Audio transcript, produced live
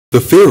The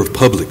fear of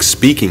public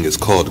speaking is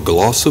called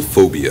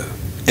glossophobia,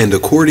 and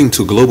according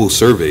to global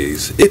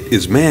surveys, it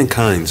is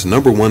mankind's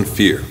 #1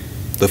 fear.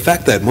 The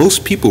fact that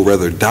most people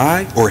rather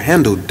die or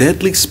handle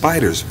deadly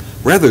spiders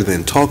rather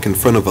than talk in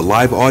front of a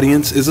live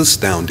audience is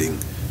astounding.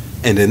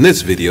 And in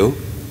this video,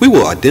 we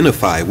will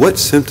identify what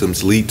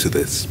symptoms lead to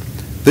this.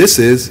 This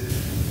is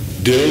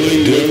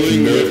Dealing with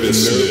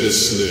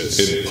nervousness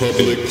in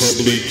public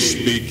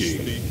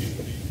speaking.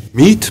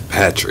 Meet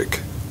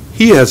Patrick.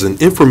 He has an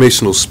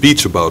informational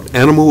speech about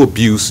animal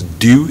abuse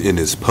due in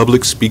his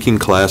public speaking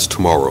class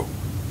tomorrow.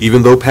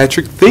 Even though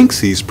Patrick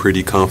thinks he's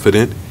pretty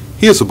confident,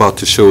 he is about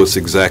to show us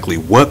exactly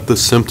what the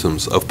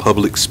symptoms of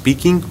public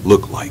speaking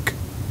look like.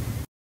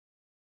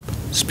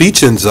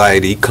 Speech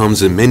anxiety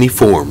comes in many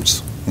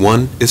forms.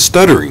 One is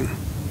stuttering.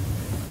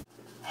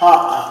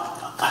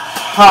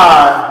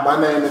 Hi,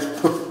 my name is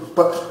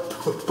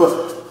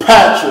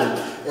Patrick,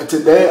 and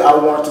today I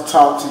want to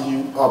talk to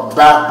you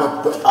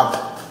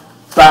about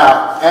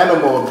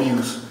animal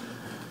abuse.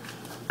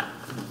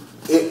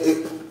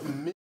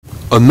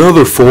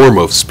 Another form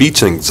of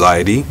speech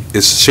anxiety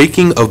is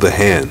shaking of the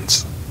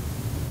hands.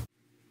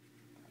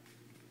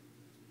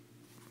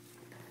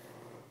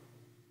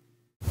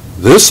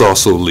 This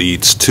also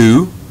leads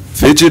to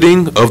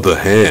fidgeting of the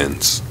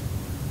hands.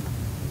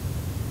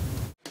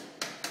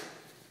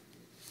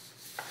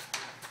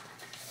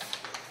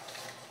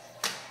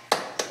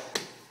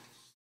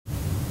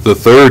 The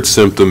third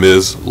symptom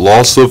is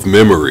loss of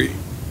memory.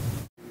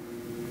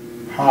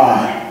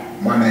 Hi,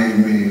 my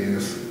name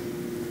is.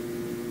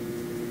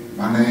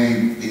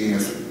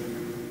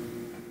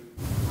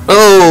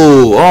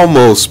 Oh,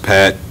 almost,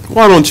 Pat.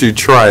 Why don't you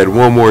try it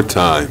one more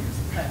time?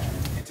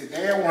 And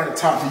today I want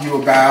to talk to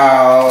you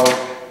about.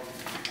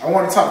 Oh, okay. I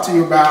want to talk to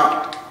you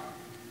about.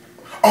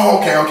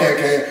 Okay. I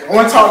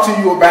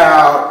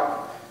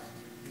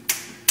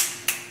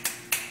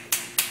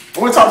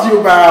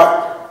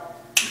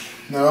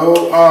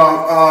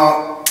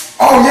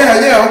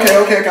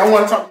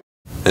want to talk.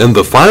 And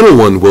the final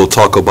one we'll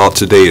talk about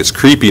today is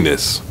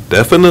creepiness.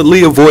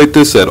 Definitely avoid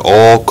this at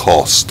all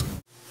costs.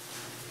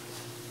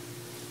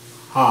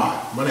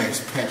 Hi, my name is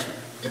Patrick,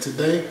 and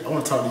today I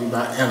want to talk to you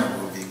about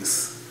animal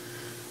abuse.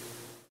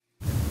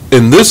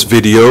 In this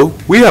video,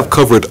 we have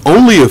covered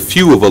only a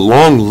few of a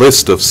long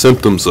list of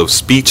symptoms of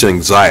speech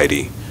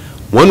anxiety.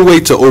 One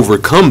way to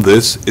overcome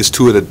this is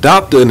to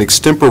adopt an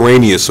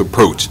extemporaneous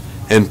approach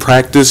and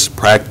practice.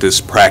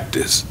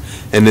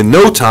 And in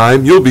no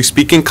time, you'll be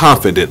speaking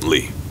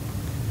confidently.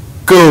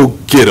 Go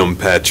get 'em,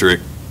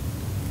 Patrick.